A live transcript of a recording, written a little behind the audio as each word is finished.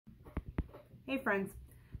Hey friends,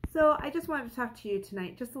 so I just wanted to talk to you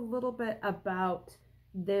tonight just a little bit about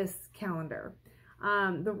this calendar.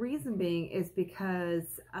 The reason being is because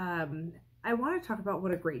I want to talk about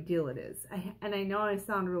what a great deal it is. And I know I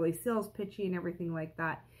sound really sales pitchy and everything like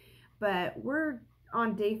that, but we're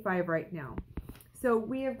on day 5 right now. So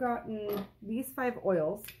we have gotten these 5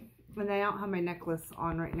 oils, and I don't have my necklace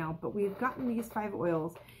on right now, but we've gotten these 5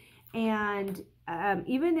 oils. And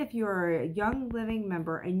even if you're a Young Living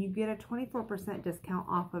member and you get a 24% discount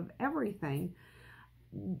off of everything,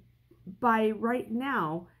 by right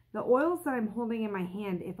now, the oils that I'm holding in my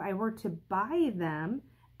hand, if I were to buy them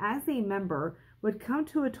as a member, would come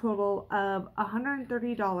to a total of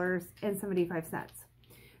 $130.75.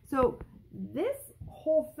 So this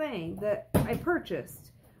whole thing that I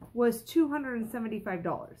purchased was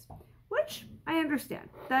 $275, which I understand.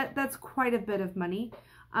 That's quite a bit of money.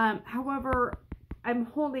 However, I'm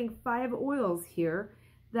holding 5 oils here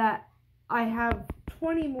that I have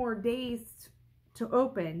 20 more days to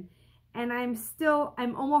open, and I'm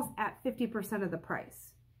almost at 50% of the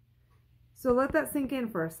price. So let that sink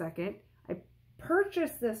in for a second. I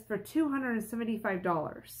purchased this for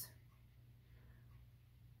 $275.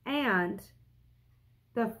 And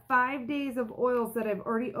the 5 days of oils that I've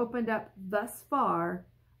already opened up thus far,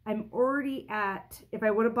 I'm already at, if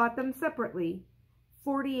I would have bought them separately,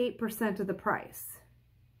 48% of the price.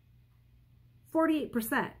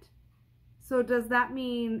 48%. So does that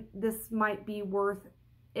mean this might be worth,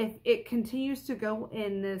 if it continues to go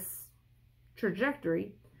in this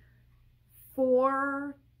trajectory,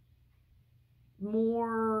 4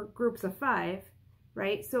 more groups of 5,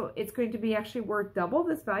 right? So it's going to be actually worth double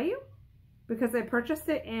this value because I purchased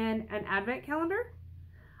it in an advent calendar?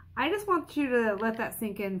 I just want you to let that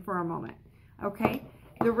sink in for a moment, okay?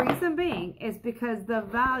 The reason being is because the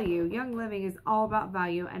value, Young Living is all about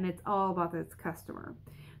value, and it's all about its customer.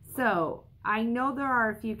 So I know there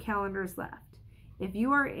are a few calendars left. If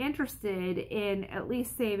you are interested in at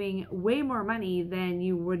least saving way more money than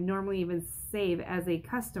you would normally even save as a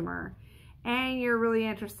customer, and you're really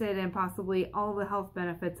interested in possibly all the health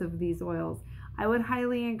benefits of these oils, I would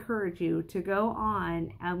highly encourage you to go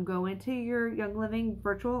on and go into your Young Living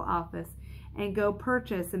virtual office and go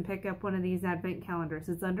purchase and pick up one of these advent calendars.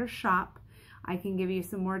 It's under shop. I can give you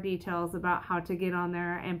some more details about how to get on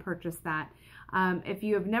there and purchase that. If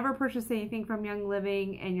you have never purchased anything from Young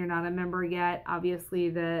Living and you're not a member yet, obviously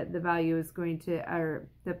the value is going to, or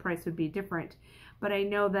the price would be different. But I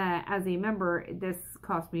know that as a member, this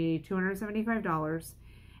cost me $275,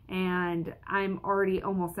 and I'm already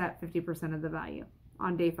almost at 50% of the value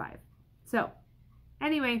on day 5. So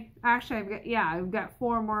anyway, actually I've got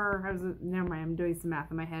 4 more, never mind, I'm doing some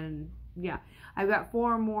math in my head, and yeah, I've got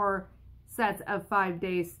 4 more sets of 5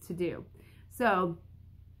 days to do. So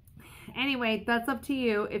anyway, that's up to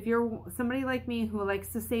you. If you're somebody like me who likes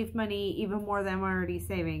to save money even more than I'm already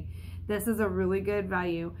saving, this is a really good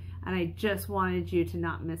value, and I just wanted you to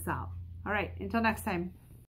not miss out. All right, until next time.